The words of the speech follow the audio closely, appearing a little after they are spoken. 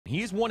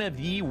He's one of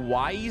the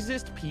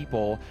wisest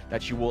people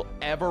that you will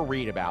ever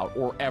read about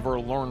or ever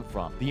learn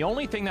from. The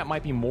only thing that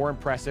might be more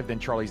impressive than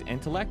Charlie's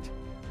intellect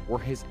were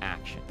his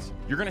actions.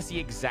 You're going to see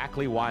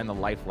exactly why in the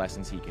life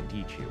lessons he can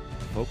teach you.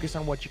 Focus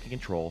on what you can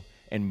control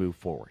and move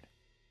forward.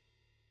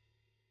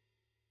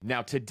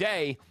 Now,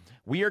 today,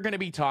 we are going to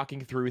be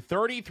talking through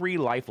 33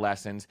 life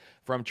lessons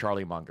from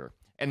Charlie Munger.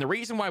 And the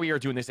reason why we are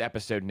doing this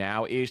episode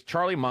now is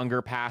Charlie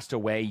Munger passed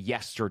away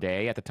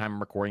yesterday at the time I'm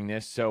recording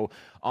this. So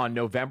on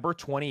November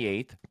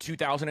 28th,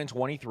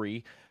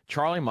 2023,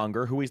 Charlie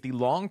Munger, who is the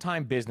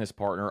longtime business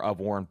partner of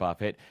Warren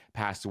Buffett,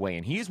 passed away.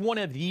 And he's one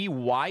of the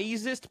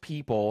wisest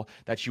people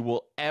that you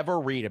will ever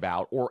read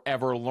about or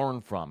ever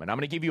learn from. And I'm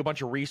going to give you a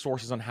bunch of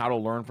resources on how to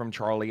learn from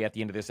Charlie at the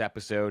end of this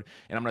episode.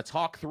 And I'm going to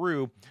talk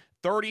through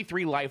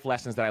 33 life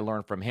lessons that I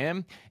learned from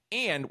him.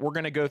 And we're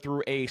going to go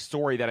through a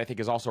story that I think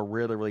is also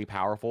really, really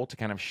powerful to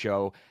kind of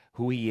show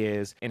who he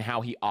is and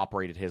how he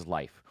operated his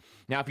life.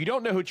 Now, if you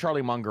don't know who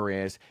Charlie Munger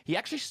is, he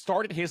actually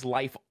started his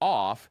life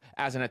off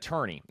as an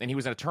attorney. And he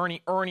was an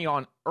attorney early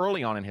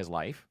on in his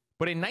life.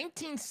 But in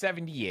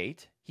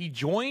 1978, he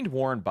joined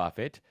Warren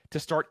Buffett to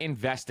start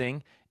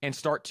investing and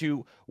start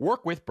to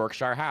work with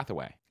Berkshire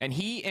Hathaway. And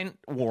he and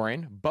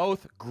Warren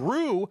both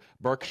grew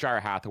Berkshire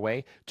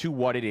Hathaway to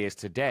what it is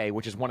today,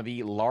 which is one of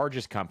the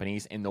largest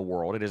companies in the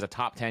world. It is a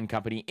top 10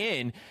 company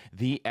in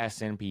the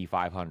S&P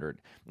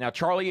 500. Now,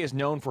 Charlie is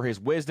known for his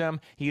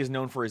wisdom. He is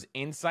known for his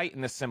insight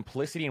and the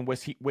simplicity in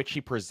which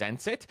he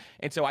presents it.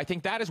 And so I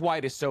think that is why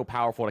it is so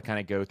powerful to kind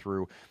of go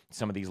through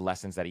some of these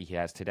lessons that he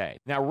has today.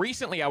 Now,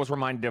 recently I was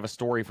reminded of a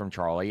story from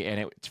Charlie, and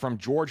it's from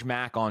George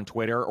Mack on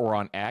Twitter or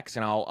on X,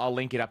 and I'll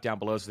link it up down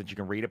below so that you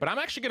can read it. But I'm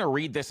actually going to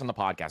read this on the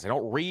podcast. I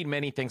don't read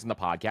many things in the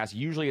podcast.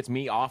 Usually it's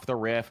me off the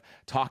riff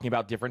talking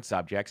about different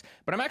subjects.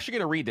 But I'm actually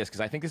going to read this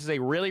because I think this is a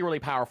really, really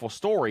powerful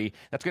story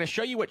that's going to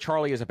show you what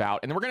Charlie is about.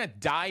 And then we're going to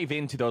dive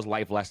into those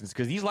life lessons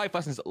because these life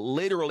lessons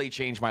literally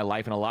changed my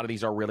life. And a lot of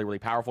these are really, really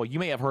powerful. You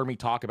may have heard me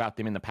talk about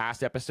them in the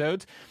past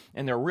episodes,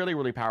 and they're really,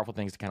 really powerful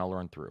things to kind of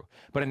learn through.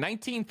 But in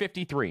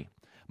 1953,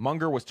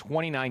 Munger was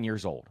 29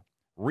 years old,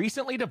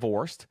 recently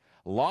divorced,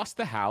 lost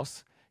the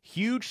house,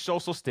 huge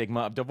social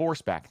stigma of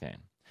divorce back then.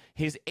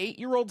 His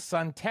 8-year-old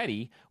son,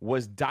 Teddy,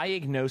 was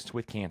diagnosed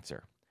with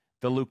cancer.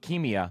 The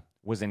leukemia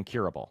was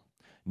incurable.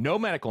 No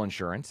medical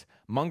insurance.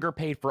 Munger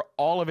paid for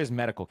all of his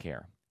medical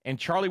care. And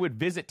Charlie would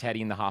visit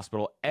Teddy in the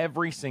hospital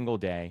every single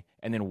day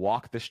and then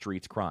walk the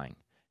streets crying.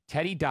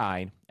 Teddy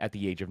died at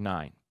the age of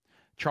 9.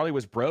 Charlie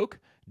was broke,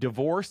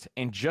 divorced,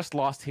 and just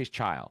lost his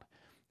child.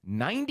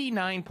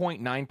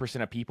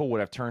 99.9% of people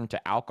would have turned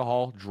to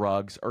alcohol,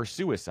 drugs, or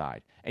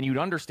suicide. And you'd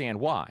understand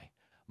why.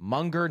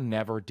 Munger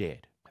never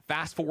did.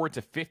 Fast forward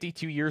to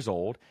 52 years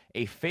old,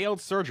 a failed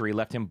surgery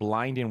left him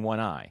blind in one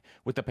eye,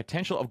 with the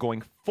potential of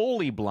going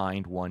fully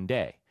blind one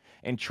day.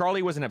 And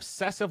Charlie was an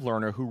obsessive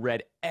learner who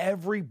read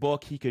every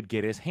book he could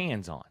get his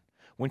hands on.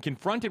 When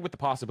confronted with the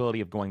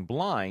possibility of going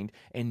blind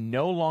and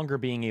no longer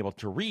being able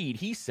to read,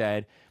 he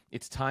said,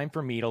 "It's time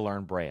for me to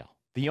learn Braille."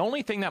 The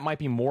only thing that might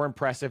be more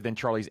impressive than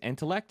Charlie's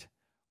intellect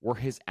were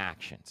his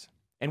actions.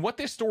 And what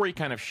this story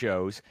kind of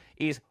shows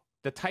is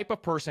the type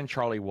of person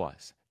Charlie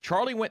was.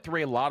 Charlie went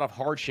through a lot of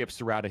hardships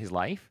throughout his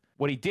life.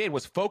 What he did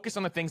was focus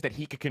on the things that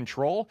he could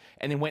control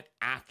and then went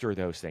after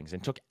those things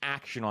and took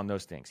action on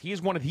those things. He is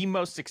one of the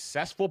most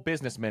successful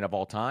businessmen of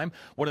all time,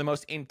 one of the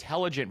most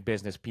intelligent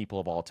business people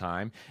of all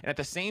time. And at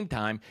the same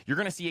time, you're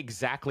going to see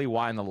exactly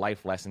why in the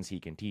life lessons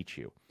he can teach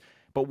you.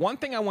 But one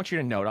thing I want you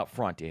to note up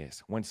front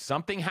is when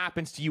something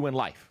happens to you in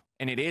life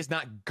and it is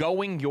not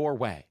going your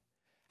way,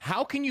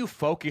 how can you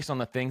focus on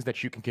the things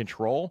that you can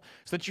control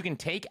so that you can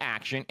take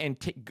action and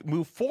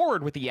move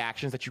forward with the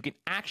actions that you can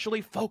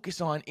actually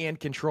focus on and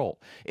control?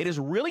 It is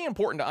really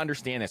important to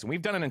understand this. And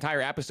we've done an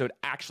entire episode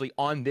actually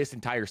on this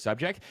entire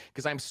subject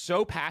because I'm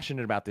so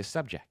passionate about this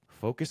subject.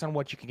 Focus on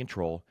what you can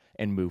control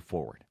and move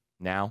forward.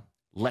 Now,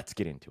 let's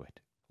get into it.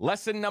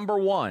 Lesson number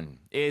 1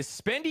 is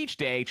spend each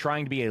day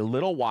trying to be a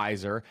little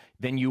wiser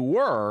than you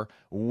were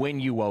when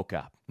you woke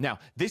up. Now,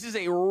 this is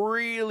a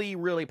really,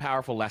 really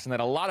powerful lesson that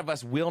a lot of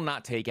us will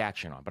not take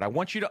action on, but I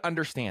want you to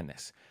understand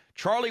this.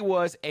 Charlie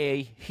was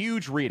a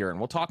huge reader, and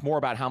we'll talk more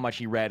about how much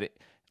he read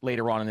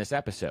later on in this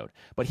episode.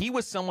 But he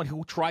was someone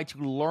who tried to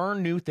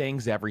learn new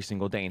things every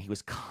single day, and he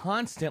was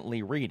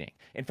constantly reading.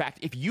 In fact,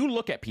 if you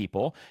look at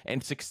people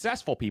and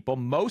successful people,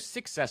 most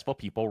successful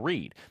people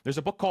read. There's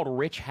a book called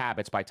Rich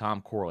Habits by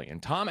Tom Corley,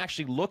 and Tom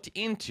actually looked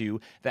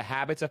into the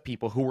habits of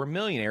people who were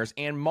millionaires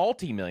and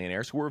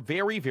multimillionaires who were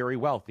very, very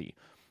wealthy.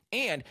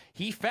 And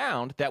he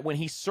found that when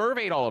he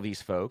surveyed all of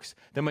these folks,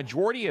 the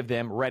majority of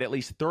them read at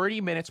least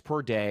 30 minutes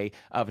per day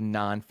of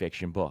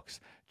nonfiction books.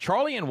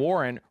 Charlie and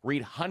Warren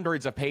read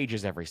hundreds of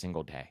pages every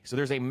single day. So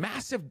there's a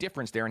massive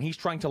difference there, and he's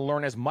trying to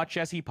learn as much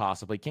as he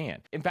possibly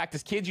can. In fact,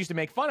 his kids used to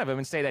make fun of him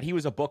and say that he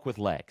was a book with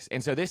legs.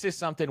 And so this is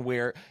something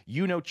where,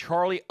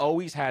 Charlie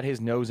always had his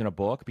nose in a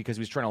book because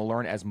he was trying to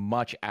learn as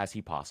much as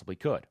he possibly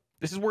could.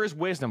 This is where his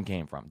wisdom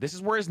came from. This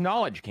is where his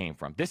knowledge came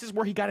from. This is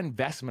where he got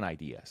investment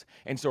ideas.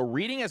 And so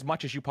reading as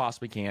much as you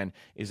possibly can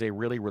is a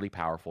really, really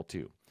powerful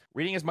tool.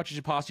 Reading as much as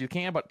you possibly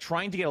can, but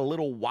trying to get a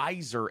little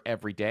wiser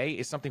every day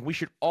is something we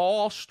should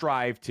all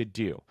strive to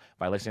do.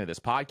 By listening to this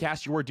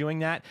podcast, you are doing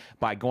that.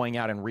 By going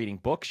out and reading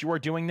books, you are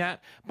doing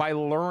that. By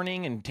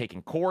learning and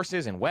taking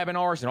courses and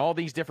webinars and all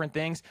these different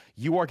things,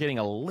 you are getting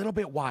a little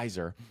bit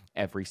wiser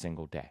every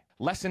single day.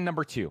 Lesson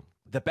number 2,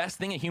 the best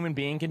thing a human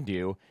being can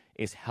do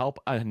is help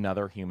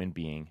another human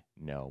being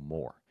know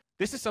more.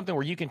 This is something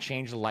where you can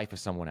change the life of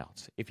someone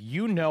else. If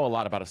you know a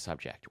lot about a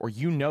subject, or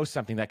you know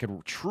something that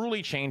could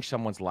truly change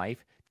someone's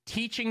life,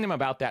 teaching them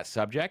about that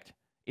subject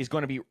is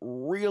going to be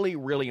really,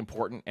 really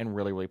important and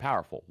really, really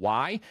powerful.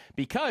 Why?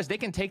 Because they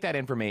can take that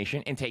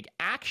information and take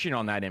action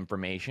on that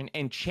information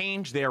and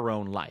change their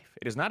own life.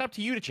 It is not up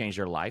to you to change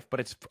their life, but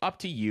it's up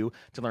to you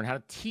to learn how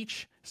to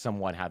teach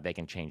someone how they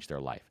can change their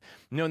life.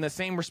 In the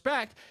same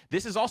respect,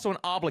 this is also an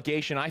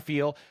obligation I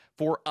feel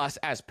for us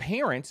as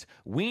parents.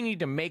 We need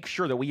to make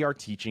sure that we are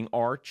teaching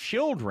our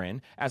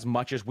children as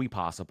much as we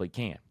possibly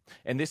can.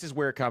 And this is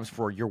where it comes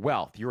for your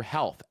wealth, your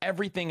health,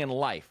 everything in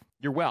life,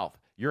 your wealth,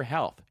 your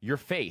health, your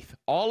faith.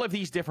 All of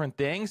these different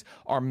things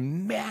are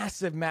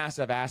massive,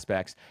 massive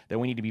aspects that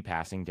we need to be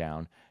passing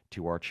down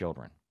to our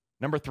children.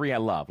 Number 3, I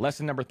love.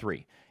 Lesson number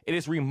 3. It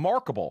is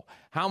remarkable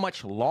how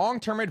much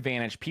long-term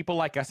advantage people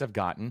like us have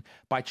gotten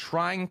by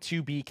trying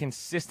to be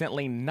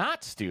consistently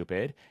not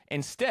stupid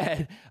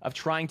instead of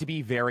trying to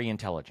be very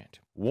intelligent.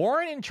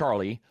 Warren and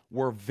Charlie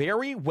were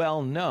very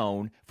well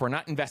known for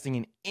not investing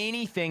in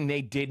anything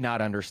they did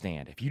not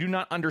understand. If you do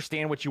not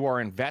understand what you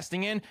are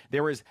investing in,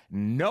 there is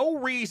no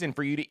reason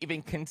for you to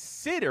even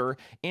consider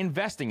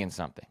investing in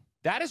something.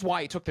 That is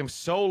why it took them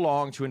so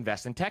long to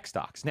invest in tech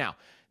stocks. Now,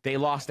 they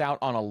lost out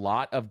on a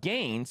lot of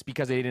gains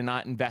because they did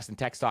not invest in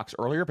tech stocks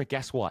earlier, but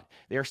guess what?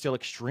 They are still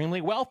extremely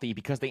wealthy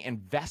because they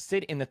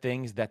invested in the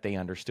things that they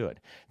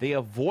understood. They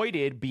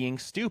avoided being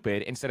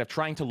stupid instead of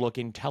trying to look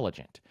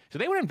intelligent. So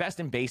they would invest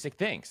in basic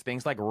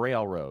things like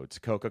railroads,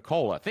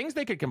 Coca-Cola, things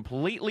they could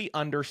completely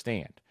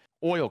understand.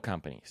 Oil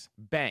companies,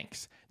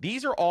 banks.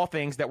 These are all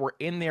things that were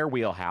in their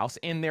wheelhouse,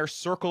 in their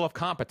circle of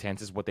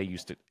competence is what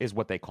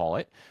they call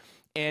it.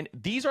 And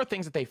these are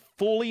things that they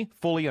fully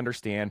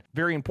understand.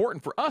 Very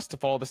important for us to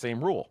follow the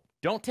same rule.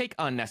 Don't take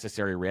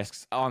unnecessary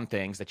risks on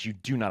things that you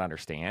do not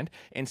understand.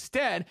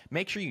 Instead,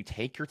 make sure you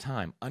take your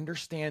time,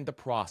 understand the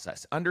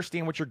process,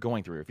 understand what you're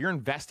going through. If you're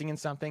investing in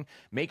something,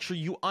 make sure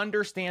you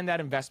understand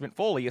that investment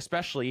fully,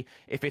 especially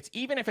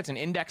even if it's an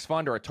index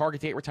fund or a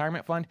target date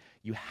retirement fund,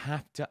 you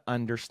have to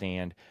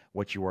understand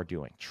what you are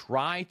doing.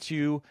 Try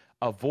to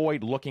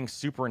avoid looking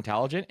super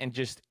intelligent and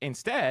just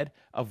instead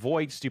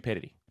avoid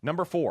stupidity.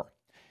 Number 4.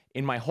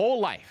 In my whole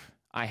life,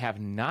 I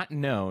have not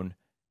known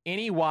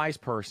any wise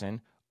person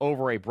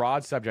over a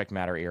broad subject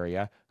matter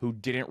area who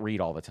didn't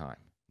read all the time.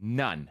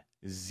 None.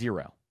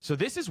 Zero. So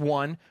this is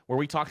one where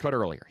we talked about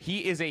earlier.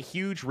 He is a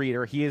huge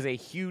reader. He is a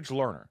huge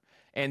learner.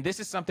 And this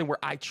is something where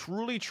I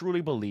truly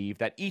believe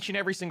that each and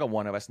every single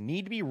one of us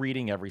need to be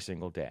reading every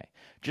single day.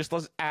 Just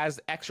as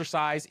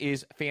exercise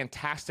is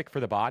fantastic for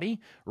the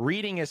body,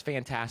 reading is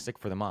fantastic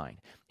for the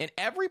mind. And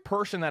every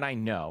person that I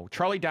know,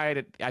 Charlie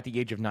died at the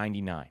age of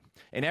 99.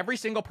 And every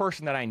single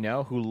person that I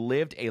know who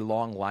lived a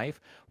long life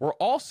were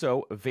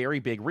also very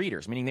big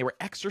readers, meaning they were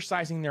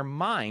exercising their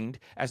mind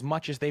as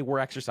much as they were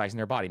exercising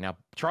their body. Now,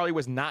 Charlie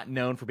was not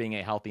known for being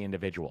a healthy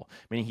individual,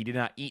 meaning he did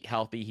not eat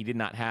healthy. He did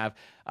not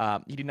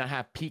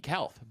have peak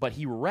health, but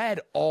he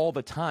read all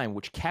the time,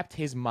 which kept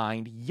his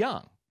mind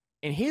young.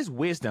 And his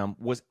wisdom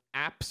was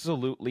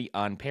absolutely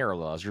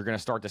unparalleled, as you're going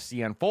to start to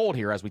see unfold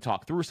here as we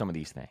talk through some of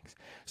these things.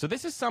 So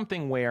this is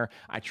something where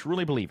I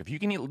truly believe if you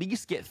can at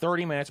least get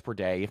 30 minutes per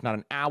day, if not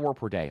an hour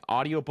per day,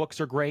 audiobooks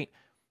are great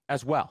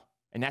as well.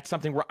 And that's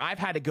something where I've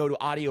had to go to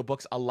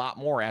audiobooks a lot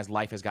more as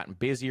life has gotten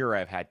busier.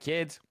 I've had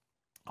kids.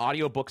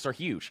 Audiobooks are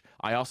huge.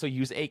 I also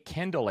use a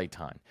Kindle a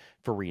ton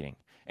for reading.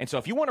 And so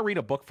if you want to read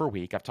a book per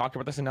week, I've talked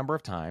about this a number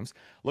of times,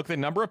 look at the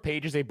number of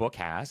pages a book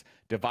has,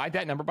 divide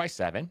that number by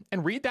 7,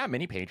 and read that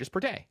many pages per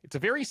day. It's a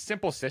very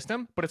simple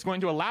system, but it's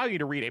going to allow you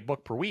to read a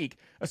book per week,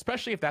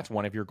 especially if that's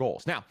one of your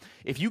goals. Now,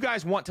 if you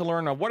guys want to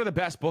learn what are the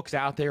best books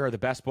out there or the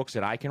best books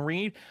that I can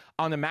read,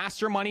 on the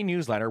Master Money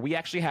newsletter, we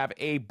actually have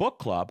a book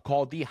club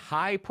called the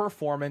High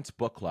Performance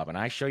Book Club. And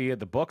I show you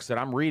the books that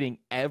I'm reading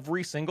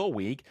every single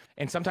week.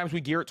 And sometimes we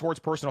gear it towards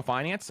personal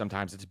finance.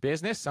 Sometimes it's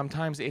business.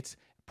 Sometimes it's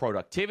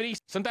productivity.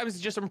 Sometimes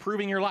it's just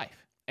improving your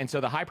life. And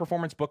so the High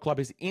Performance Book Club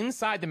is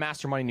inside the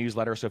Master Money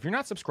newsletter. So if you're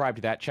not subscribed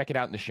to that, check it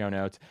out in the show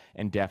notes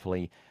and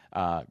definitely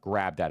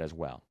grab that as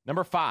well.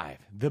 Number 5,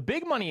 the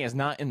big money is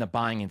not in the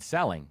buying and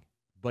selling,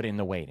 but in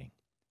the waiting.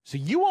 So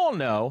you all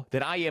know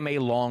that I am a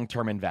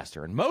long-term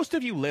investor, and most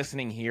of you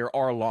listening here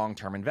are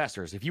long-term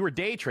investors. If you were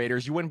day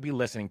traders, you wouldn't be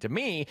listening to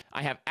me.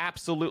 I have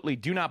absolutely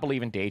do not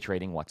believe in day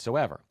trading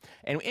whatsoever.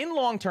 And in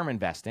long-term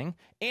investing,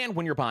 and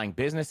when you're buying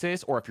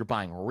businesses or if you're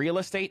buying real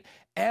estate,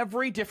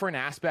 every different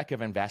aspect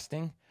of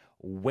investing,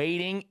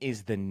 waiting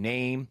is the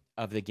name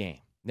of the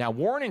game. Now,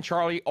 Warren and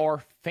Charlie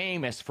are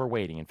famous for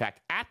waiting. In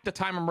fact, at the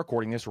time I'm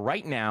recording this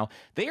right now,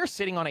 they are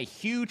sitting on a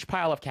huge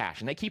pile of cash,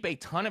 and they keep a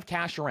ton of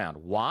cash around.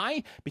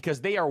 Why? Because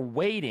they are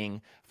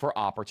waiting for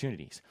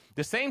opportunities.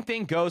 The same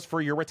thing goes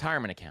for your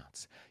retirement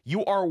accounts.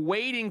 You are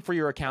waiting for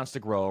your accounts to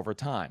grow over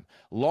time.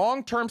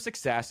 Long-term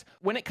success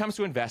when it comes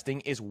to investing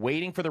is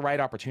waiting for the right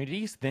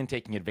opportunities, then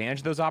taking advantage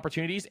of those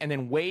opportunities, and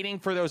then waiting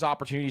for those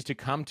opportunities to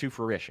come to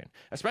fruition.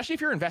 Especially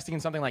if you're investing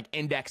in something like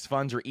index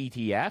funds or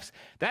ETFs,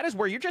 that is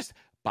where you're just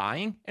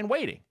buying and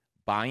waiting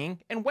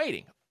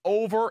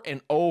over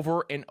and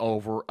over and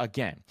over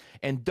again.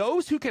 And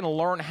those who can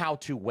learn how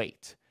to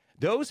wait,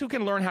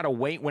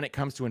 when it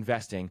comes to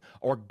investing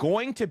are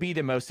going to be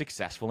the most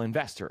successful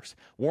investors.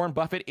 Warren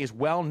Buffett is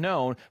well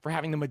known for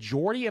having the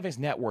majority of his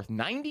net worth,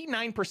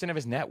 99% of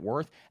his net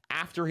worth,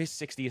 after his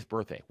 60th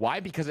birthday. Why?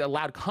 Because it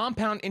allowed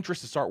compound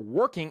interest to start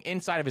working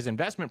inside of his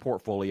investment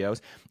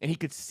portfolios, and he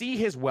could see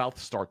his wealth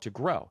start to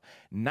grow.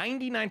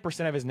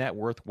 99% of his net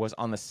worth was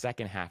on the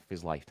second half of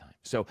his lifetime.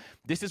 So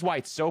this is why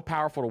it's so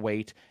powerful to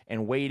wait,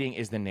 and waiting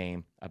is the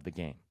name of the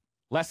game.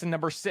 Lesson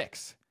number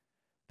 6,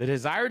 the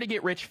desire to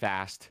get rich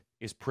fast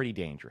is pretty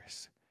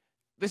dangerous.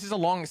 This is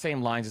along the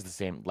same lines as the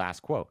same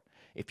last quote.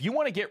 If you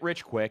want to get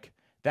rich quick,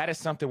 that is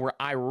something where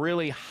I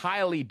really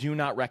highly do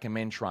not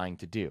recommend trying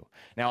to do.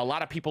 Now, a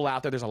lot of people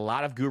out there's a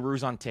lot of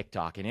gurus on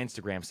TikTok and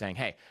Instagram saying,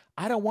 hey,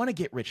 I don't want to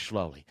get rich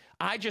slowly.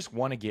 I just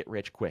want to get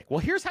rich quick. Well,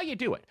 here's how you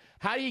do it.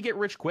 How do you get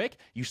rich quick?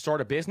 You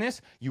start a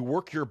business, you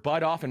work your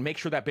butt off and make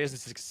sure that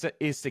business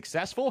is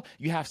successful.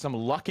 You have some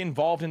luck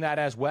involved in that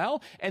as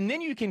well, and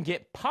then you can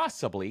get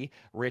possibly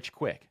rich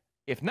quick.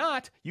 If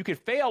not, you could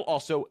fail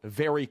also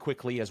very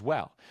quickly as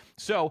well.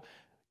 So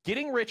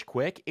getting rich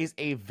quick is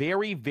a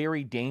very,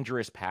 very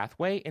dangerous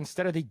pathway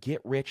instead of the get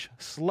rich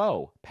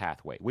slow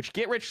pathway, which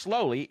get rich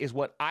slowly is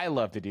what I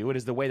love to do. It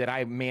is the way that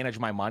I manage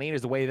my money. It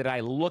is the way that I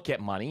look at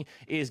money,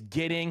 is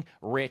getting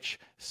rich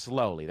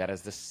slowly. That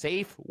is the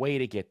safe way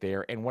to get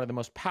there and one of the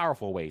most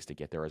powerful ways to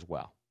get there as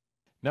well.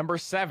 Number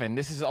 7,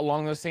 this is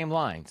along those same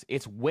lines.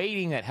 It's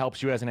waiting that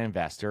helps you as an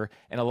investor,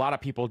 and a lot of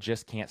people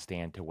just can't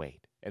stand to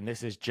wait. And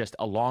this is just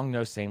along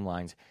those same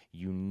lines.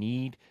 You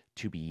need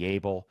to be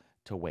able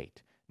to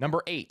wait.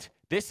 Number 8,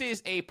 this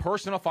is a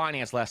personal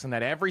finance lesson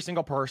that every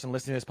single person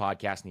listening to this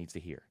podcast needs to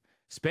hear.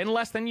 Spend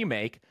less than you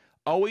make.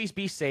 Always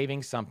be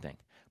saving something.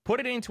 Put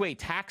it into a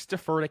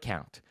tax-deferred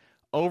account.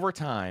 Over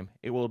time,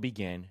 it will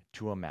begin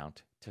to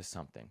amount to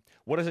something.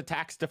 What is a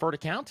tax-deferred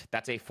account?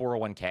 That's a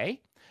 401k.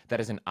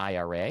 That is an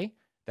IRA.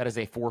 That is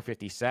a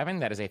 457.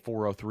 That is a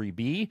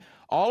 403b.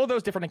 All of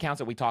those different accounts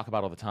that we talk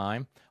about all the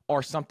time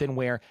are something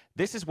where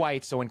this is why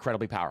it's so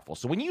incredibly powerful.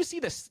 So when you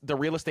see the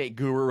real estate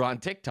guru on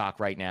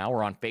TikTok right now,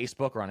 or on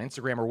Facebook, or on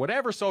Instagram, or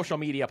whatever social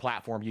media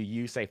platform you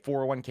use, say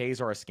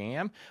 401ks are a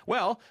scam,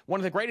 well,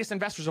 one of the greatest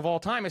investors of all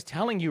time is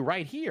telling you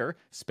right here,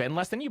 spend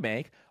less than you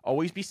make,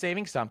 always be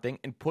saving something,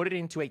 and put it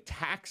into a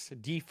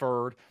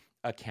tax-deferred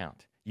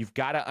account. You've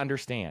got to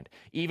understand.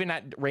 Even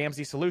at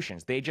Ramsey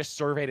Solutions, they just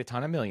surveyed a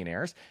ton of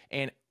millionaires,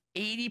 and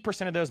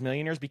 80% of those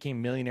millionaires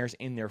became millionaires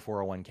in their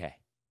 401k.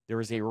 There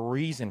is a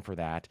reason for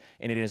that,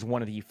 and it is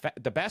one of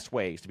the best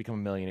ways to become a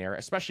millionaire,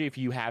 especially if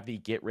you have the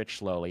get rich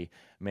slowly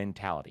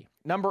mentality.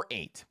 Number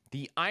 8,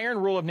 the iron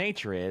rule of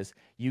nature is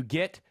you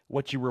get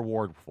what you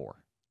reward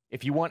for.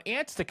 If you want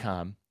ants to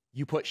come,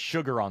 you put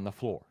sugar on the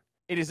floor.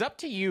 It is up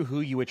to you who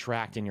you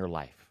attract in your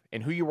life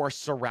and who you are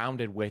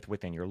surrounded with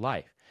within your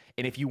life.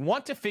 And if you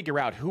want to figure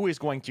out who is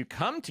going to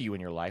come to you in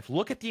your life,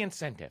 look at the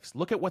incentives.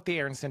 Look at what they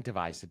are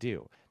incentivized to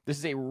do. This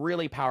is a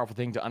really powerful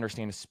thing to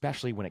understand,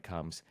 especially when it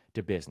comes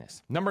to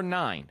business. Number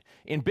 9,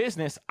 in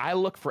business, I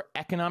look for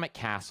economic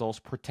castles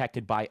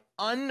protected by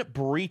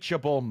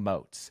unbreachable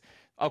moats.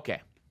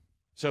 Okay,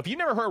 so if you've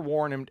never heard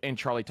Warren and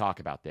Charlie talk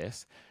about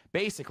this,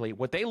 basically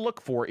what they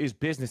look for is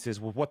businesses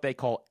with what they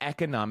call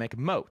economic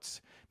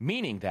moats,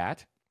 meaning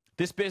that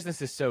this business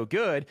is so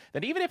good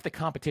that even if the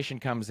competition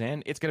comes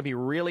in, it's going to be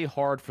really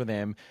hard for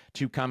them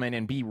to come in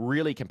and be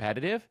really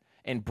competitive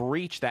and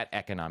breach that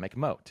economic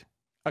moat.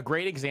 A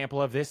great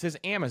example of this is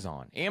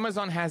Amazon.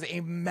 Amazon has a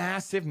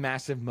massive,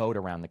 massive moat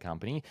around the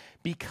company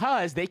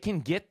because they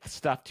can get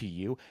stuff to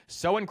you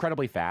so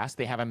incredibly fast.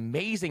 They have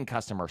amazing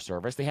customer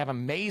service. They have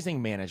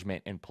amazing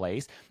management in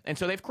place. And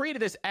so they've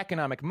created this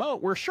economic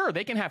moat where, sure,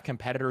 they can have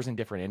competitors in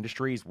different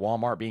industries,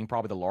 Walmart being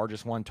probably the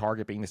largest one,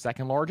 Target being the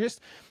second largest.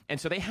 And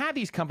so they have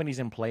these companies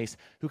in place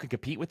who can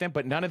compete with them,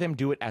 but none of them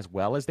do it as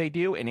well as they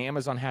do. And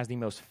Amazon has the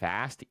most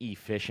fast,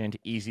 efficient,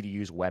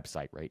 easy-to-use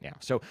website right now.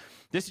 So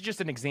this is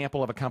just an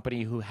example of a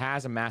company who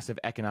has a massive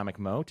economic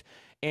moat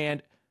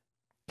and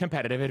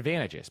competitive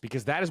advantages,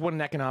 because that is what an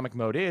economic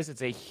moat is.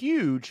 It's a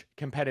huge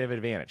competitive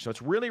advantage. So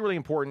it's really, really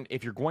important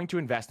if you're going to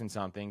invest in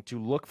something to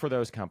look for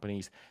those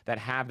companies that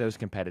have those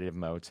competitive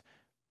moats,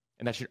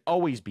 and that should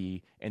always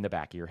be in the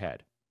back of your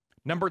head.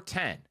 Number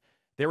 10,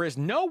 there is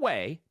no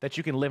way that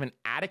you can live an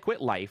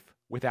adequate life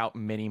without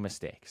many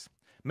mistakes.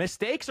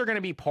 Mistakes are going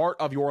to be part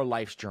of your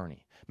life's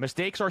journey.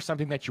 Mistakes are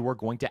something that you are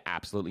going to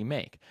absolutely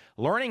make.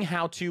 Learning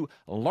how to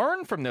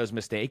learn from those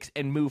mistakes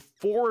and move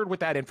forward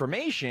with that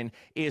information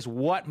is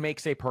what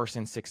makes a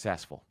person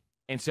successful.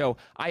 And so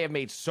I have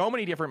made so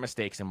many different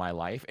mistakes in my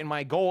life. And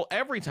my goal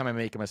every time I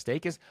make a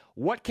mistake is,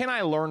 what can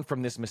I learn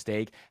from this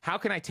mistake? How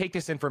can I take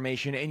this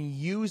information and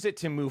use it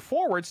to move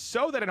forward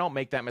so that I don't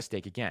make that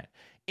mistake again?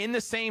 In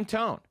the same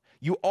tone,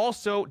 you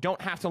also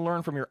don't have to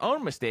learn from your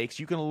own mistakes.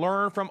 You can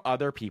learn from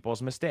other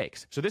people's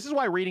mistakes. So this is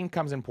why reading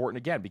becomes important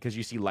again, because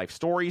you see life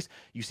stories,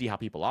 you see how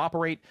people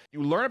operate,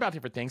 you learn about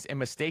different things and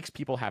mistakes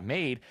people have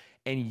made,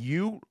 and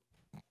you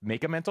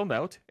make a mental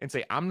note and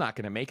say, I'm not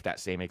going to make that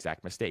same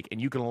exact mistake. And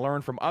you can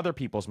learn from other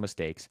people's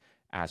mistakes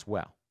as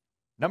well.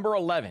 Number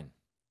 11,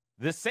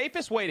 the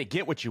safest way to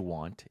get what you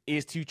want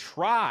is to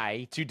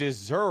try to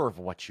deserve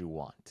what you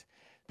want.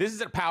 This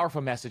is a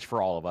powerful message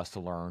for all of us to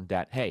learn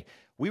that, hey,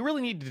 we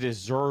really need to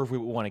deserve what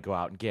we want to go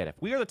out and get. If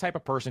we are the type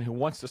of person who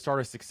wants to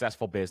start a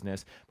successful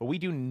business, but we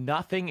do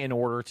nothing in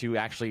order to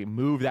actually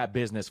move that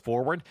business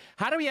forward,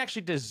 how do we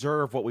actually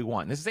deserve what we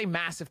want? This is a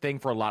massive thing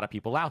for a lot of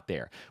people out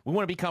there. We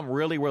want to become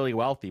really, really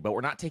wealthy, but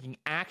we're not taking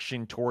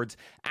action towards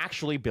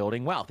actually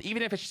building wealth.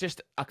 Even if it's just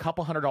a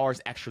couple $100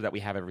 extra that we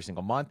have every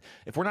single month,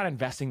 if we're not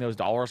investing those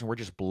dollars and we're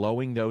just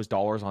blowing those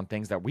dollars on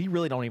things that we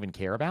really don't even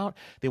care about,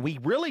 then we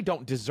really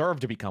don't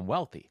deserve to become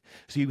wealthy.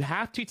 So you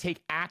have to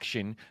take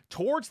action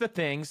towards the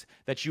things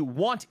that you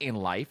want in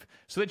life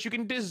so that you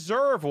can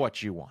deserve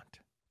what you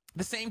want.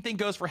 The same thing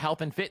goes for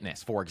health and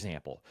fitness, for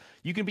example.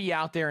 You can be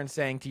out there and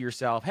saying to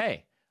yourself,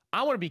 hey,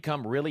 I want to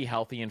become really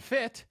healthy and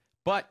fit,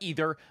 but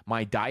either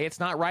my diet's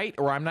not right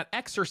or I'm not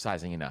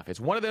exercising enough. It's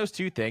one of those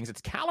two things.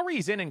 It's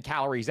calories in and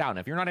calories out. And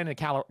if you're not in a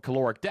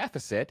caloric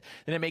deficit,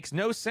 then it makes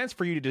no sense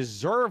for you to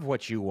deserve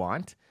what you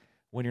want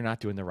when you're not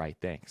doing the right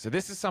thing. So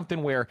this is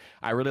something where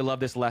I really love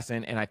this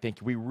lesson, and I think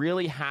we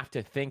really have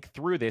to think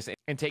through this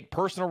and take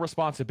personal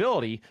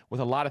responsibility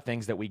with a lot of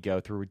things that we go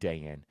through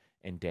day in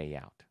and day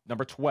out.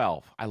 Number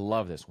 12, I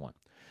love this one.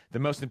 The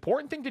most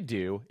important thing to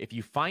do if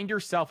you find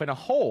yourself in a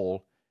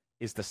hole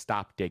is to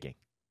stop digging.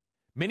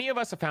 Many of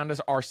us have found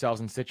ourselves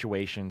in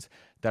situations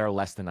that are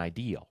less than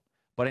ideal.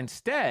 But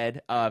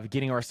instead of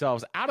getting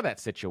ourselves out of that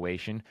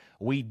situation,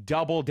 we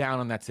double down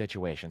on that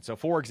situation. So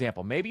for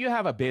example, maybe you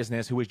have a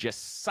business who is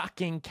just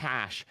sucking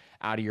cash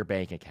out of your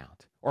bank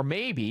account. Or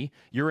maybe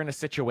you're in a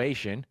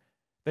situation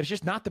that's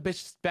just not the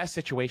best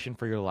situation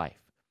for your life.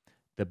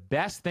 The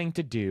best thing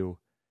to do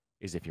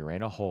is, if you're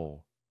in a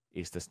hole,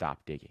 is to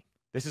stop digging.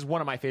 This is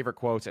one of my favorite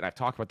quotes, and I've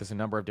talked about this a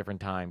number of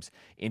different times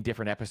in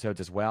different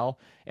episodes as well.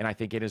 And I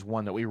think it is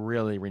one that we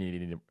really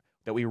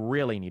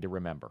need to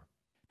remember.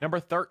 Number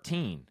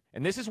 13,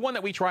 and this is one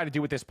that we try to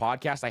do with this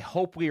podcast. I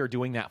hope we are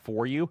doing that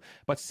for you,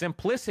 but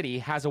simplicity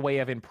has a way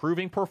of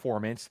improving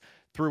performance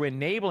through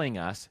enabling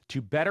us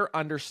to better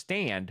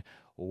understand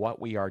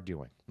what we are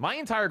doing. My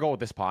entire goal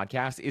with this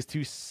podcast is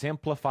to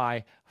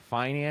simplify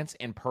finance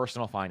and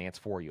personal finance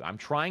for you. I'm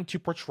trying to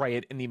portray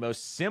it in the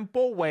most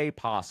simple way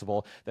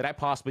possible that I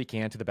possibly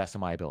can to the best of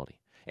my ability.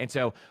 And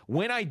so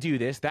when I do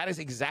this, that is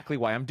exactly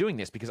why I'm doing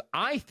this, because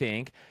I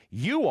think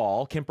you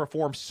all can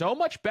perform so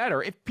much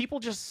better if people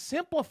just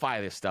simplify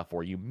this stuff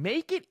for you.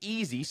 Make it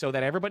easy so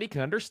that everybody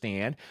can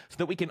understand, so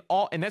that we can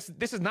all, and this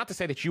is not to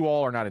say that you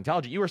all are not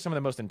intelligent. You are some of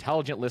the most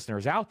intelligent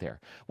listeners out there.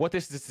 What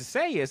this is to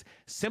say is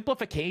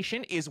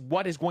simplification is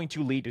what is going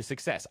to lead to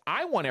success.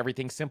 I want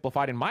everything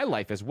simplified in my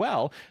life as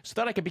well so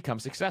that I can become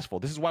successful.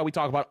 This is why we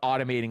talk about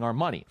automating our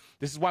money.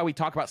 This is why we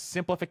talk about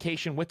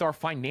simplification with our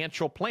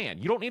financial plan.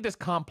 You don't need this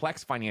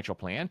complex financial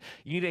plan.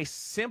 You need a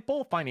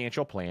simple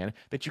financial plan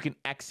that you can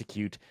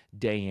execute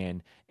day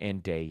in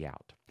and day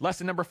out.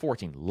 Lesson number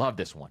 14. Love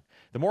this one.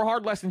 The more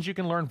hard lessons you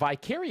can learn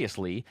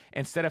vicariously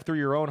instead of through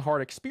your own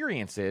hard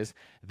experiences,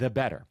 the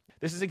better.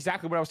 This is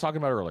exactly what I was talking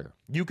about earlier.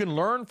 You can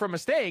learn from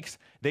mistakes.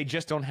 They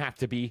just don't have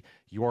to be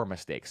your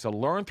mistakes. So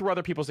learn through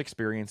other people's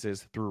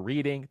experiences, through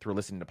reading, through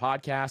listening to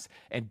podcasts,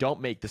 and don't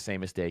make the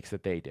same mistakes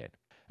that they did.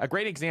 A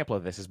great example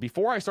of this is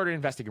before I started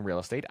investing in real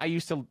estate, I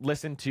used to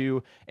listen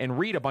to and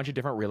read a bunch of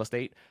different real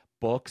estate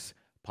books,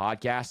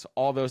 podcasts,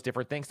 all those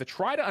different things to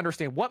try to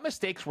understand what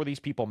mistakes were these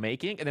people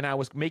making. And then I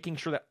was making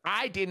sure that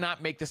I did not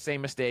make the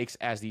same mistakes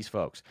as these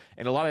folks.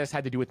 And a lot of this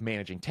had to do with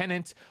managing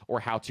tenants or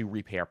how to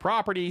repair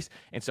properties.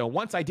 And so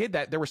once I did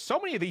that, there were so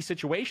many of these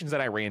situations that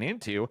I ran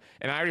into,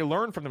 and I already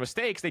learned from the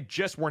mistakes. They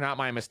just were not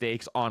my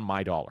mistakes on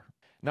my dollar.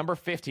 Number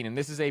 15, and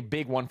this is a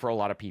big one for a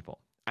lot of people.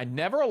 I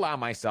never allow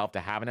myself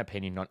to have an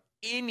opinion on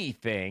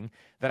anything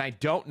that I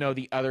don't know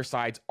the other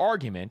side's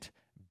argument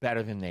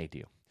better than they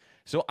do.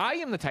 So I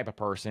am the type of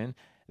person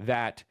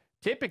that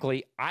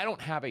typically I don't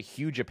have a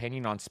huge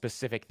opinion on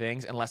specific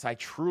things unless I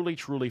truly,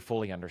 truly,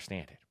 fully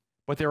understand it.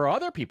 But there are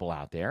other people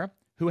out there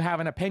who have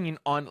an opinion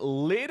on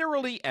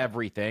literally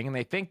everything, and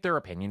they think their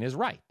opinion is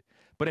right.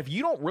 But if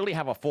you don't really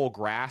have a full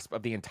grasp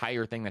of the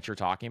entire thing that you're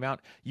talking about,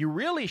 you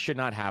really should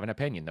not have an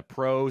opinion. The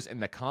pros and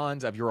the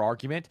cons of your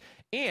argument,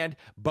 and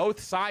both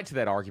sides of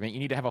that argument, you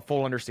need to have a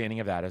full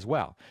understanding of that as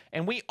well.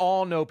 And we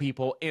all know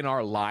people in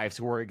our lives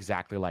who are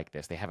exactly like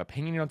this. They have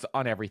opinions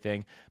on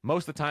everything.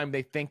 Most of the time,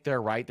 they think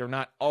they're right. They're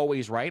not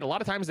always right. A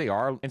lot of times they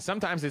are, and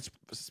sometimes it's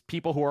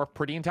people who are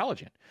pretty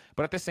intelligent.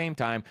 But at the same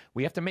time,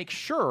 we have to make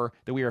sure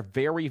that we are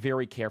very,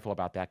 very careful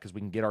about that, because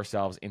we can get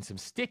ourselves in some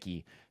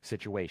sticky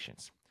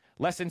situations.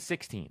 Lesson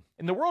 16.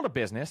 In the world of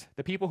business,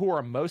 the people who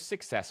are most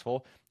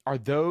successful are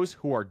those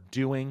who are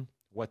doing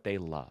what they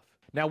love.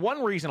 Now,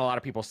 one reason a lot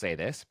of people say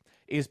this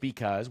is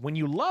because when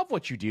you love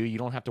what you do, you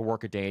don't have to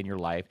work a day in your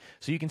life.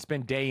 So you can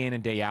spend day in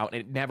and day out,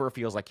 and it never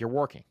feels like you're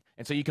working.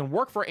 And so you can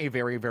work for a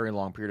very, very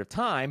long period of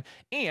time,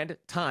 and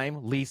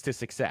time leads to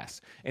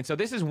success. And so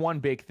this is one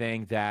big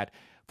thing that,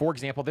 for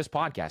example, this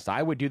podcast,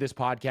 I would do this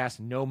podcast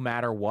no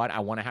matter what. I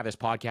want to have this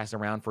podcast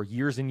around for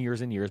years and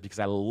years and years because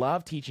I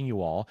love teaching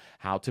you all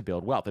how to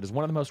build wealth. It is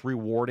one of the most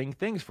rewarding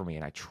things for me,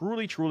 and I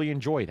truly, truly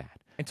enjoy that.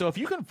 And so if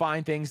you can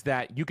find things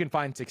that you can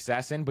find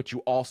success in, but you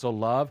also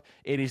love,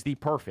 it is the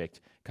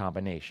perfect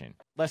combination.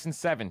 Lesson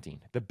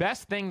 17. The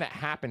best thing that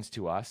happens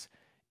to us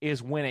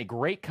is when a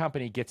great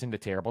company gets into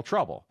terrible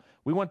trouble.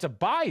 We want to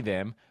buy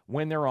them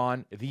when they're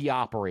on the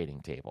operating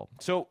table.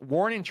 So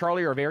Warren and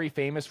Charlie are very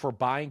famous for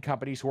buying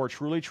companies who are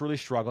truly, truly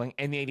struggling,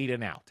 and they need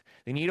an out.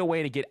 They need a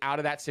way to get out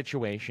of that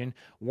situation.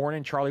 Warren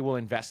and Charlie will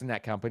invest in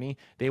that company.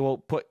 They will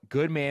put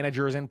good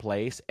managers in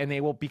place, and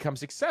they will become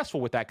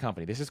successful with that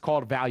company. This is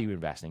called value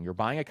investing. You're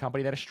buying a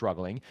company that is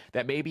struggling,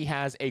 that maybe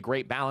has a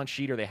great balance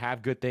sheet, or they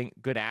have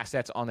good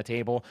assets on the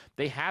table.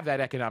 They have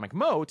that economic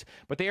moat,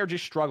 but they are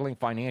just struggling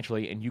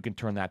financially, and you can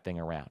turn that thing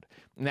around.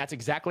 And that's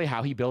exactly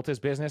how he built his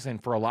business.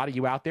 And for a lot of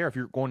you out there, if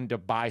you're going to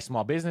buy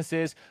small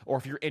businesses, or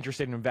if you're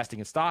interested in investing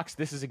in stocks,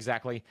 this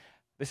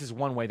is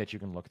one way that you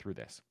can look through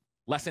this.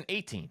 Lesson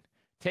 18.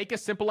 Take a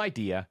simple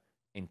idea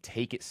and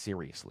take it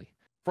seriously.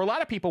 For a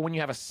lot of people, when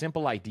you have a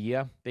simple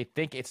idea, they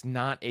think it's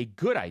not a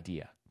good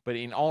idea. But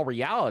in all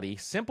reality,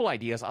 simple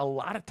ideas a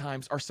lot of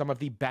times are some of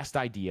the best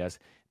ideas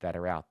that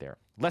are out there.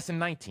 Lesson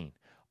 19.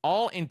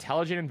 All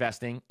intelligent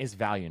investing is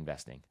value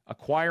investing.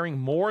 Acquiring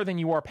more than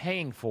you are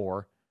paying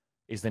for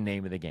is the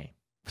name of the game.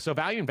 So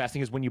value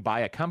investing is when you buy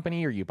a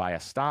company or you buy a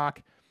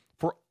stock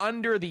for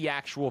under the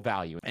actual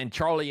value. And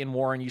Charlie and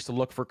Warren used to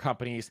look for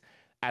companies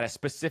at a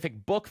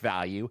specific book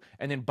value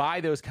and then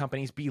buy those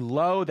companies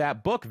below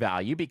that book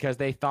value because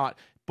they thought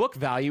book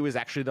value is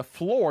actually the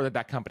floor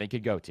that company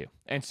could go to.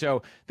 And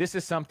so this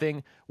is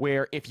something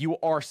where if you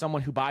are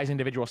someone who buys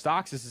individual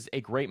stocks, this is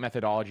a great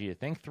methodology to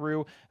think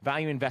through.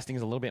 Value investing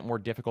is a little bit more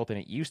difficult than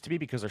it used to be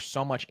because there's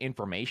so much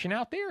information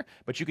out there,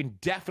 but you can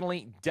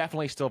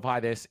definitely still buy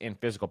this in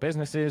physical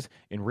businesses,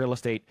 in real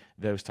estate,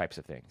 those types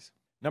of things.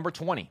 Number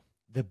 20,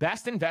 the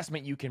best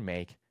investment you can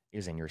make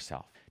is in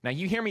yourself. Now,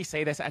 you hear me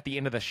say this at the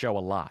end of the show a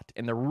lot.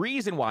 And the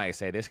reason why I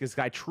say this is because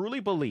I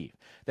truly believe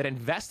that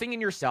investing in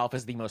yourself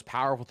is the most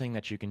powerful thing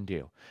that you can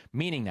do.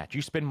 Meaning that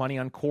you spend money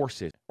on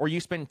courses or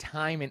you spend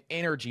time and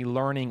energy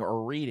learning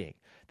or reading.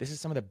 This is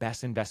some of the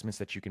best investments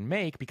that you can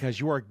make because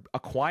you are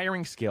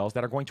acquiring skills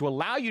that are going to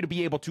allow you to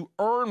be able to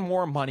earn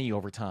more money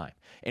over time.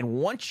 And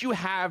once you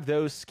have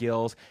those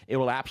skills, it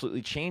will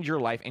absolutely change your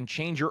life and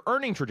change your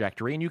earning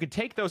trajectory. And you can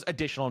take those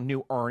additional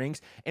new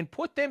earnings and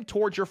put them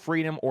towards your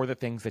freedom or the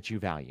things that you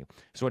value.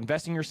 So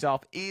investing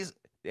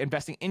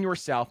in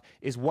yourself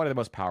is one of the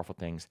most powerful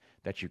things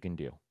that you can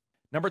do.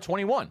 Number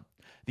 21,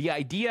 the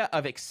idea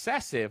of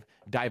excessive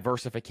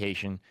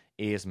diversification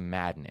is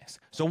madness.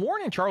 So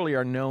Warren and Charlie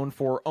are known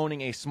for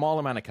owning a small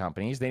amount of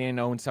companies. They didn't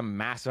own some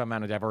massive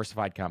amount of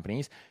diversified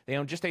companies. They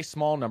own just a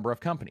small number of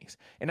companies.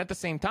 And at the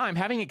same time,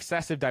 having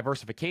excessive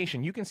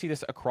diversification, you can see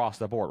this across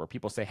the board where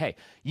people say, hey,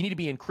 you need to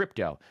be in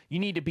crypto. You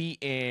need to be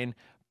in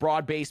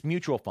broad-based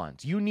mutual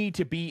funds. You need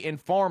to be in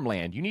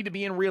farmland. You need to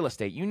be in real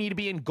estate. You need to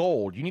be in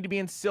gold. You need to be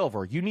in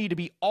silver. You need to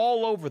be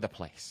all over the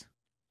place.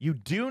 You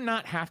do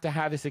not have to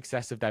have this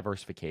excessive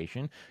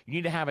diversification. You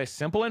need to have a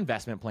simple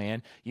investment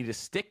plan. You need to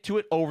stick to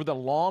it over the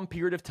long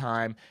period of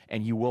time,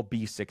 and you will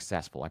be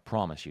successful. I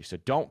promise you. So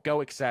don't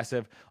go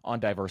excessive on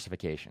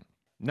diversification.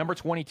 Number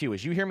 22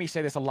 is, you hear me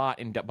say this a lot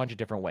in a bunch of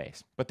different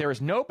ways, but there is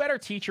no better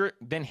teacher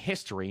than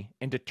history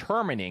in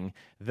determining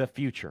the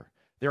future.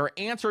 There are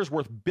answers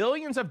worth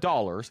billions of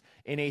dollars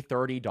in a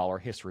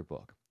 $30 history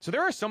book. So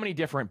there are so many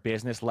different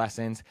business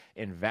lessons,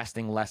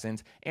 investing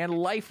lessons,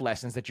 and life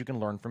lessons that you can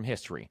learn from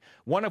history.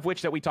 One of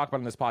which that we talk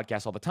about in this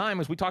podcast all the time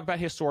is we talk about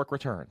historic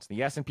returns.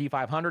 The S&P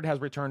 500 has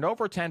returned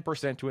over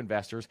 10% to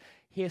investors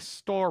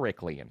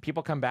historically. And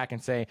people come back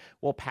and say,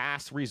 well,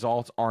 past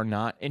results are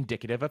not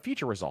indicative of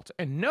future results.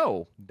 And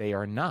no, they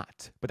are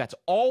not. But that's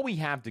all we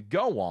have to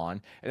go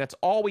on, and that's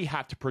all we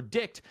have to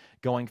predict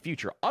going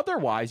future.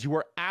 Otherwise, you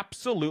are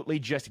absolutely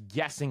just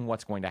guessing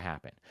what's going to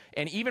happen.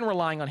 And even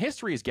relying on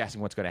history is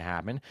guessing what's going to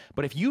happen.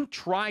 But if you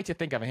try to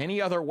think of any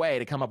other way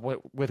to come up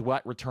with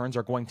what returns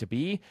are going to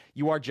be,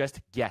 you are just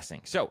guessing.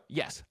 So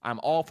yes, I'm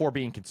all for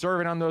being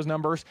conservative on those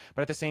numbers,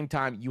 but at the same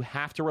time, you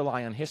have to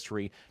rely on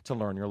history to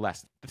learn your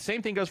lesson. The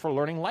same thing goes for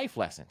learning life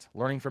lessons,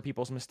 learning from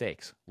people's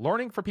mistakes,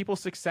 learning from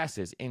people's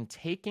successes, and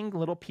taking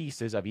little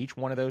pieces of each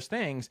one of those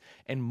things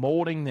and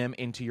molding them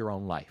into your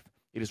own life.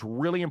 It is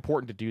really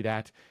important to do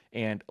that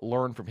and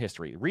learn from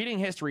history. Reading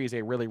history is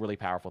a really, really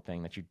powerful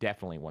thing that you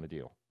definitely want to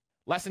do.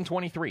 Lesson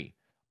 23.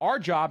 Our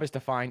job is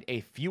to find a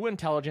few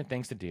intelligent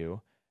things to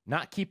do,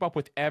 not keep up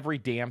with every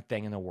damn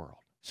thing in the world.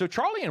 So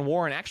Charlie and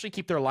Warren actually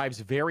keep their lives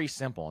very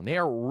simple, and they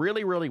are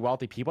really, really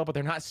wealthy people, but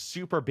they're not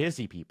super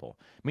busy people,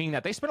 meaning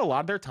that they spend a lot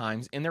of their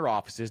times in their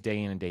offices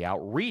day in and day out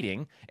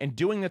reading and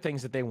doing the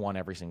things that they want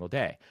every single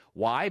day.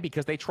 Why?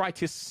 Because they try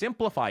to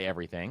simplify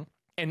everything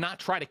and not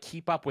try to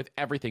keep up with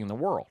everything in the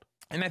world.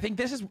 And I think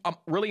this is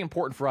really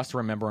important for us to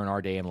remember in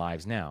our day and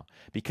lives now,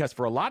 because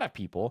for a lot of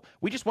people,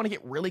 we just want to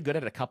get really good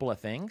at a couple of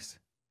things.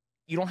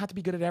 You don't have to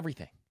be good at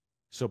everything.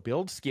 So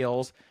build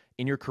skills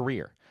in your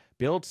career,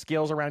 build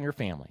skills around your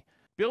family,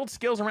 build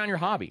skills around your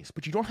hobbies,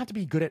 but you don't have to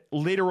be good at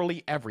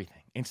literally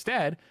everything.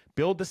 Instead,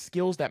 build the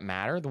skills that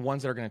matter, the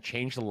ones that are going to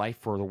change your life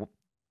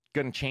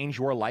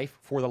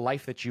for the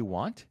life that you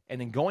want.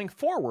 And then going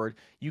forward,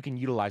 you can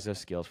utilize those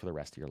skills for the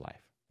rest of your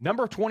life.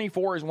 Number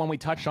 24 is one we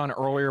touched on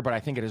earlier, but I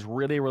think it is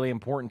really, really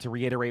important to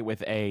reiterate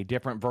with a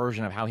different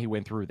version of how he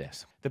went through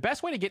this. The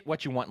best way to get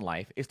what you want in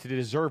life is to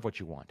deserve what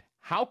you want.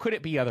 How could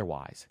it be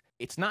otherwise?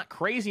 It's not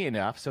crazy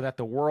enough so that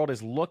the world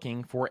is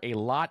looking for a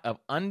lot of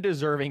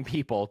undeserving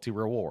people to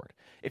reward.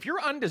 If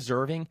you're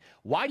undeserving,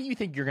 why do you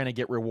think you're going to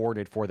get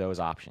rewarded for those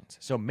options?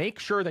 So make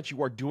sure that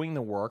you are doing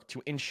the work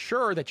to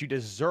ensure that you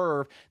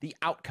deserve the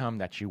outcome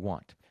that you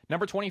want.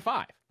 Number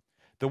 25,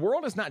 the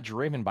world is not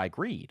driven by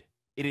greed.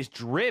 It is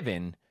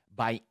driven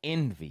by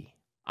envy.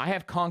 I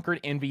have conquered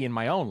envy in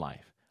my own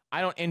life.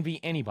 I don't envy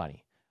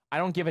anybody. I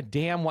don't give a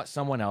damn what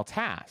someone else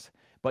has.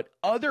 But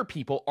other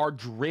people are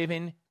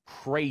driven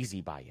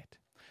crazy by it.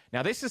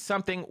 Now, this is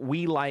something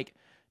we like.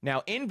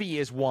 Now, envy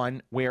is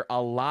one where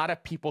a lot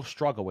of people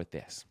struggle with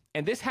this.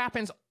 And this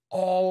happens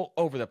all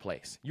over the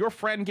place. Your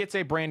friend gets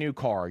a brand new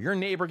car. Your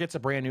neighbor gets a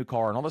brand new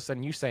car. And all of a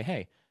sudden you say,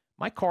 hey,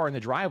 my car in the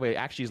driveway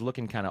actually is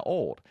looking kind of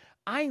old.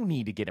 I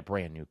need to get a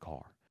brand new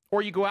car.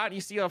 Or you go out and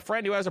you see a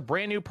friend who has a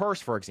brand new purse,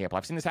 for example.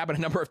 I've seen this happen a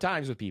number of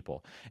times with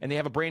people. And they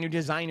have a brand new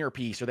designer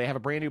piece or they have a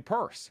brand new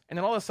purse. And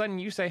then all of a sudden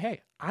you say, hey,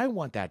 I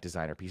want that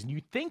designer piece. And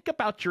you think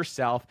about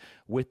yourself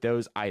with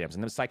those items.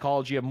 And the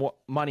psychology of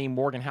money,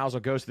 Morgan Housel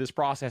goes through this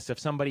process of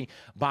somebody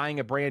buying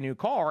a brand new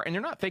car. And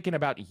they're not thinking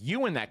about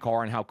you in that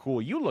car and how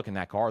cool you look in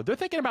that car. They're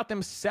thinking about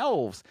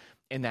themselves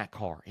in that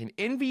car. And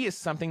envy is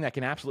something that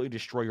can absolutely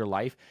destroy your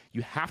life.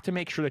 You have to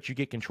make sure that you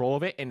get control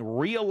of it and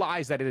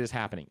realize that it is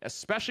happening,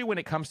 especially when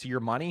it comes to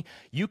your money.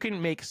 You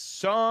can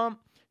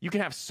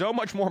have so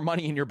much more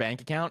money in your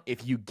bank account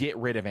if you get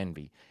rid of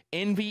envy.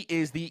 Envy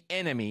is the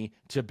enemy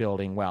to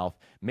building wealth.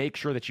 Make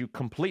sure that you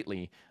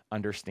completely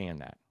understand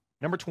that.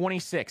 Number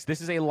 26,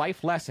 this is a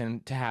life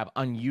lesson to have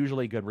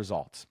unusually good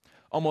results.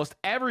 Almost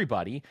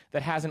everybody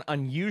that has an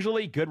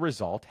unusually good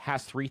result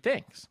has three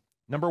things.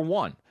 Number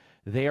 1,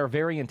 they are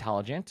very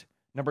intelligent.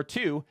 Number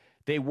 2,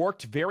 they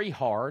worked very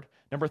hard.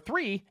 Number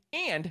 3,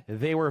 and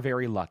they were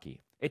very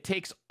lucky. It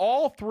takes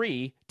all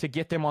three to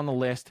get them on the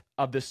list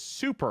of the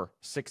super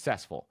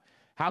successful.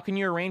 How can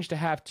you arrange to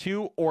have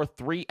 2 or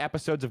 3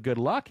 episodes of good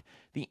luck?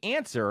 The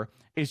answer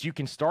is you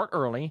can start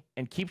early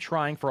and keep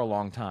trying for a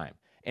long time.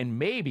 And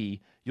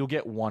maybe you'll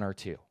get 1 or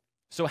 2.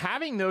 So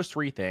having those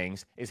 3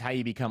 things is how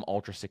you become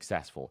ultra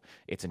successful.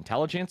 It's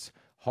intelligence,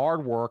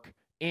 hard work,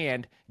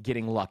 and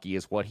getting lucky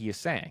is what he is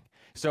saying.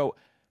 So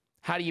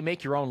how do you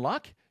make your own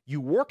luck?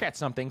 You work at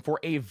something for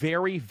a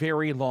very,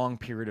 very long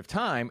period of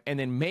time, and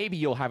then maybe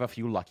you'll have a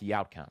few lucky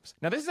outcomes.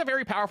 Now, this is a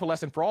very powerful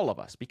lesson for all of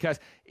us because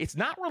it's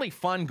not really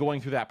fun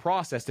going through that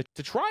process to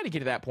try to get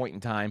to that point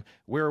in time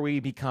where we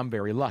become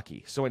very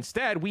lucky. So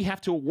instead, we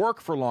have to work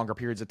for longer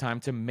periods of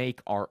time to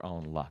make our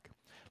own luck.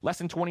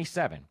 Lesson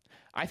 27.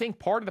 I think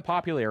part of the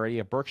popularity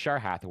of Berkshire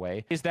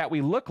Hathaway is that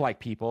we look like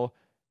people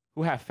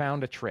who have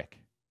found a trick.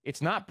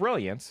 It's not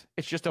brilliance,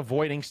 it's just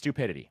avoiding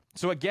stupidity.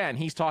 So again,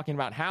 he's talking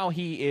about how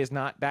he is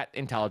not that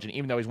intelligent,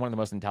 even though he's one of the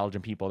most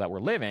intelligent people that were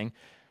living,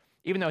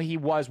 even though he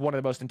was one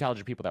of the most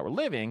intelligent people that were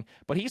living,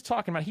 but he's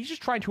talking about he's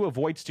just trying to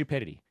avoid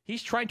stupidity.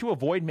 He's trying to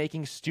avoid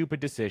making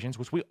stupid decisions,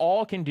 which we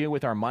all can do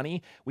with our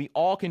money, we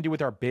all can do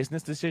with our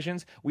business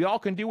decisions, we all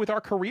can do with our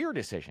career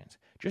decisions.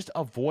 Just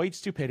avoid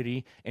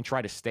stupidity and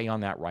try to stay on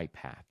that right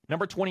path.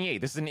 Number 28,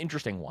 this is an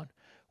interesting one.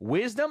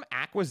 Wisdom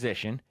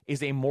acquisition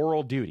is a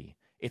moral duty.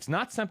 It's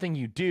not something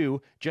you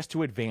do just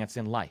to advance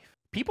in life.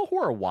 People who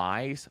are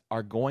wise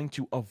are going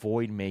to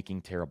avoid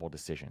making terrible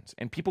decisions.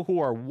 And people who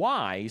are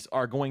wise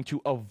are going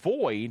to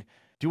avoid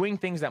doing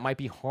things that might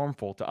be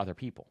harmful to other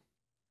people.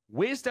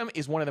 Wisdom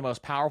is one of the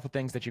most powerful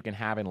things that you can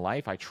have in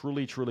life. I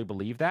truly, truly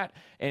believe that.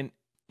 And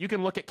you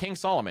can look at King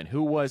Solomon,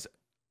 who was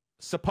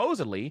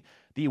supposedly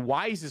the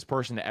wisest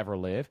person to ever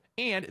live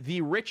and the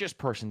richest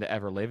person to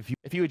ever live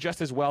if you adjust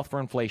his wealth for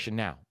inflation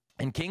now.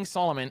 And King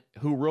Solomon,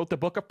 who wrote the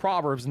book of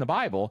Proverbs in the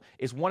Bible,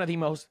 is one of the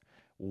most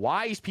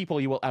wise people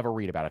you will ever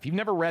read about. If you've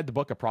never read the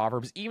book of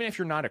Proverbs, even if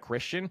you're not a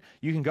Christian,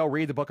 you can go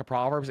read the book of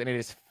Proverbs, and it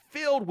is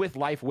filled with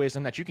life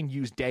wisdom that you can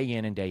use day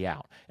in and day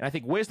out. And I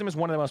think wisdom is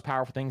one of the most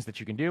powerful things that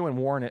you can do,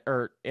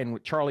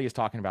 and Charlie is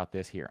talking about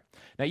this here.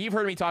 Now, you've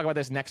heard me talk about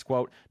this next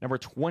quote, number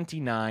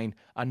 29,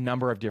 a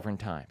number of different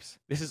times.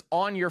 This is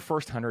on your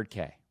first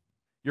 100K.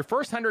 Your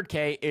first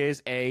 100K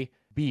is a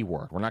B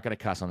word. We're not going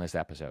to cuss on this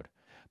episode.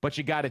 But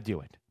you got to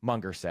do it,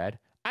 Munger said.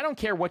 I don't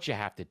care what you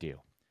have to do.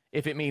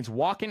 If it means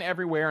walking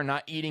everywhere and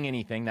not eating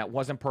anything that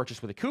wasn't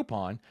purchased with a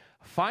coupon,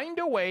 find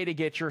a way to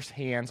get your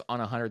hands on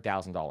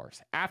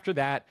 $100,000. After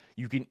that,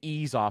 you can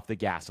ease off the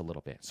gas a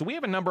little bit. So we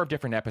have a number of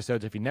different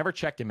episodes, if you never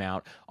checked them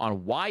out,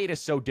 on why it is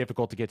so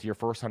difficult to get to your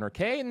first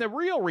 100K. And the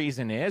real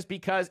reason is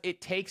because it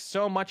takes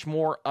so much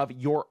more of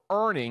your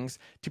earnings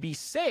to be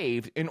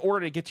saved in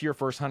order to get to your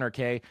first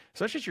 100K,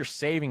 such as your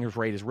savings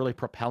rate is really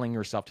propelling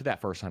yourself to that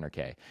first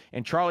 100K.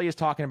 And Charlie is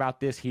talking about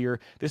this here.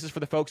 This is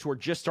for the folks who are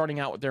just starting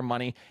out with their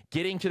money.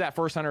 Getting to that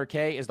first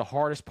 100K is the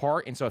hardest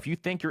part. And so if you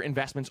think your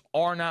investments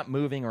are not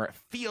moving or it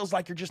feels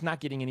like you're just not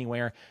getting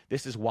anywhere,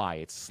 this is why.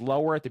 It's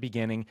slower at the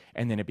beginning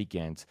and then it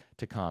begins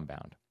to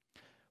compound.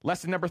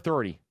 Lesson number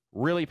 30,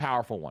 really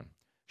powerful one.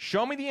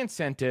 Show me the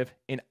incentive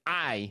and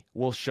I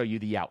will show you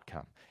the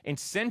outcome.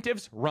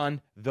 Incentives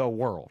run the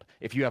world.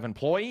 If you have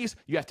employees,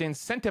 you have to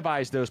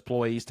incentivize those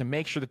employees to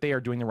make sure that they are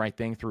doing the right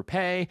thing through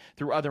pay,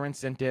 through other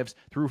incentives,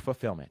 through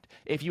fulfillment.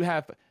 If you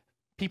have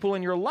people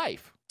in your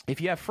life, if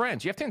you have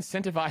friends, you have to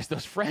incentivize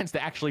those friends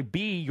to actually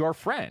be your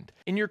friend.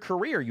 In your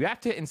career, you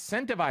have to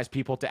incentivize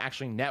people to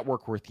actually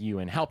network with you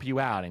and help you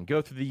out and go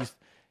through these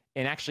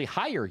and actually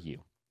hire you.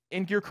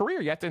 In your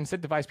career, you have to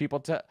incentivize people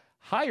to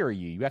hire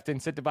you. You have to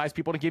incentivize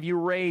people to give you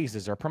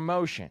raises or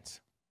promotions.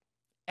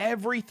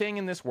 Everything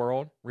in this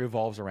world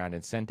revolves around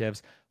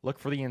incentives. Look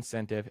for the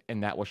incentive,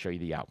 and that will show you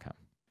the outcome.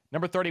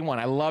 Number 31,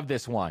 I love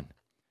this one.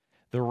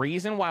 The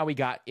reason why we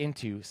got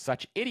into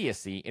such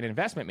idiocy in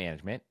investment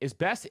management is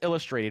best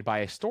illustrated by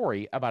a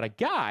story about a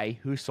guy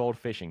who sold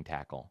fishing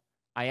tackle.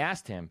 I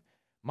asked him,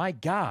 "My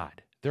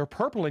God, they're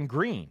purple and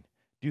green.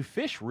 Do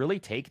fish really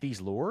take these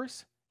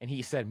lures?" And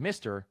he said,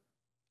 "Mister,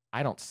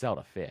 I don't sell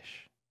to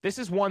fish." This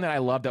is one that I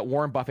love that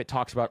Warren Buffett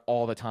talks about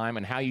all the time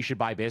and how you should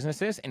buy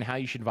businesses and how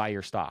you should buy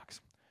your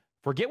stocks.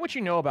 Forget what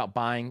you know about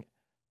buying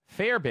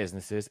fair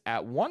businesses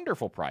at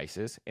wonderful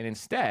prices and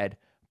instead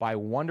buy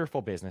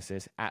wonderful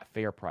businesses at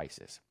fair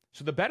prices.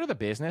 So the better the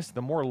business,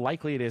 the more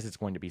likely it is it's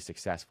going to be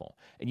successful.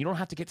 And you don't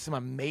have to get some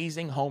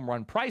amazing home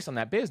run price on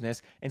that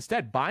business.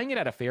 Instead, buying it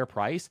at a fair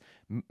price,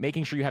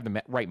 making sure you have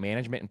the right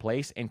management in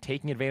place and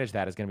taking advantage of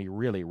that is going to be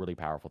really, really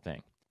powerful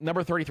thing.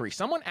 Number 33,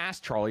 someone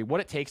asked Charlie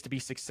what it takes to be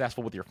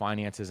successful with your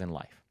finances in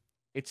life.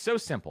 It's so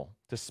simple: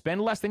 to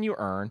spend less than you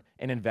earn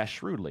and invest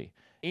shrewdly,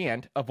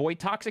 and avoid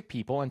toxic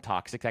people and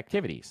toxic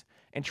activities,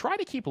 and try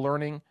to keep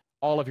learning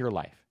all of your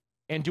life,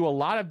 and do a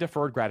lot of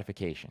deferred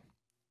gratification.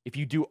 If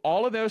you do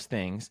all of those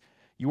things,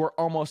 you are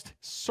almost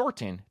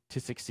certain to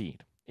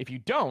succeed. If you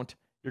don't,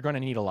 you're going to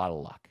need a lot of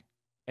luck.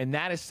 And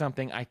that is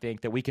something I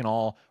think that we can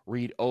all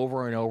read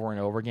over and over and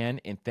over again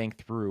and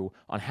think through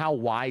on how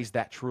wise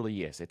that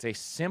truly is. It's a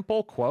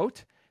simple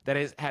quote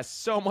that has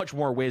so much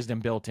more wisdom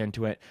built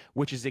into it,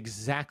 which is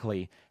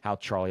exactly how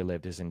Charlie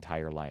lived his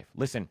entire life.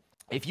 Listen,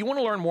 if you want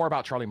to learn more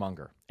about Charlie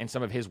Munger and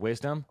some of his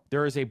wisdom,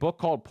 there is a book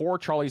called Poor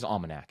Charlie's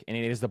Almanac, and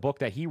it is the book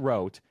that he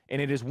wrote,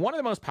 and it is one of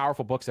the most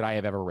powerful books that I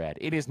have ever read.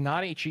 It is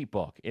not a cheap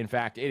book. In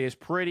fact, it is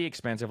pretty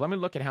expensive. Let me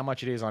look at how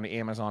much it is on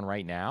Amazon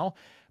right now.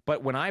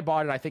 But when I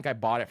bought it, I think I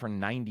bought it for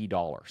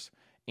 $90.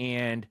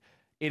 And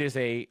it is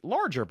a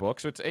larger book,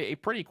 so it's a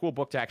pretty cool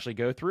book to actually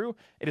go through.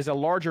 It is a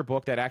larger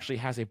book that actually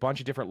has a bunch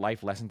of different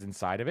life lessons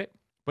inside of it.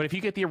 But if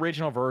you get the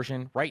original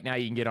version, right now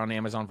you can get it on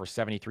Amazon for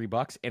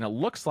 $73, and it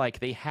looks like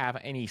they have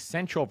an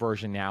essential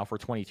version now for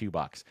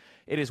 $22.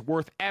 It is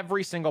worth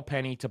every single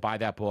penny to buy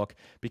that book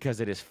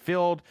because it is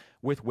filled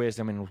with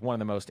wisdom and one of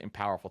the most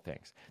powerful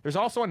things. There's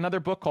also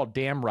another book called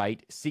Damn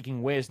Right,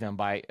 Seeking Wisdom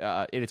by,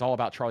 it's all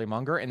about Charlie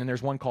Munger, and then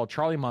there's one called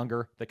Charlie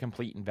Munger, The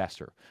Complete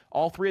Investor.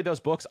 All three of those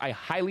books I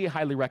highly,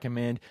 highly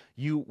recommend.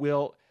 You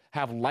will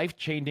have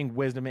life-changing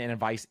wisdom and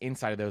advice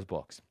inside of those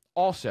books.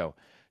 Also,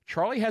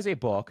 Charlie has a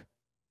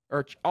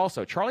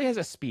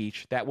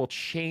speech that will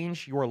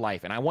change your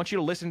life. And I want you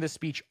to listen to this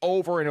speech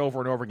over and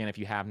over and over again if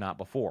you have not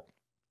before.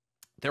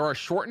 There are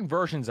shortened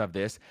versions of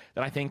this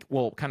that I think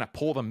will kind of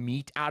pull the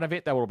meat out of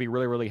it that will be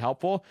really, really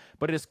helpful.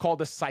 But it is called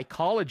The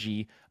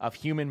Psychology of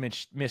Human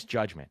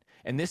Misjudgment.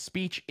 And this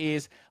speech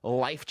is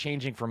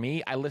life-changing for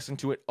me. I listen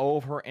to it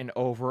over and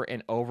over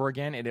and over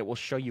again, and it will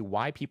show you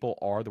why people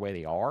are the way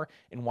they are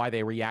and why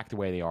they react the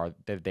way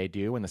that they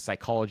do and the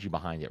psychology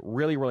behind it.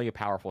 Really, really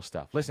powerful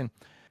stuff. Listen,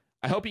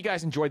 I hope you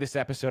guys enjoyed this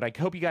episode. I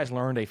hope you guys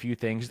learned a few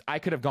things. I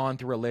could have gone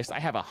through a list. I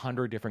have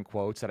 100 different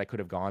quotes that I could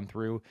have gone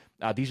through.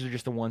 These are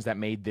just the ones that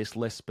made this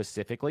list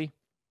specifically.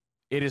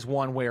 It is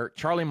one where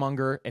Charlie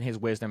Munger and his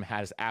wisdom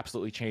has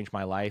absolutely changed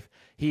my life.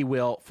 He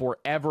will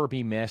forever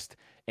be missed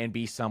and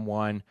be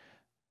someone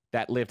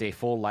that lived a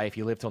full life.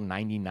 He lived till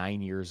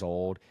 99 years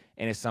old,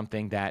 and it's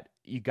something that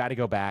you got to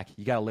go back.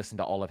 You got to listen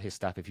to all of his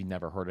stuff if you've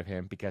never heard of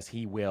him, because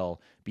he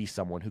will be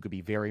someone who could be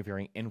very,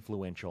 very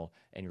influential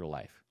in your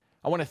life.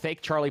 I want to thank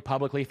Charlie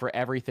publicly for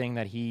everything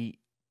that he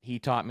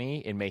taught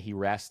me, and may he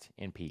rest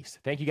in peace.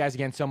 Thank you guys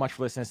again so much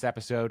for listening to this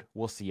episode.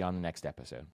 We'll see you on the next episode.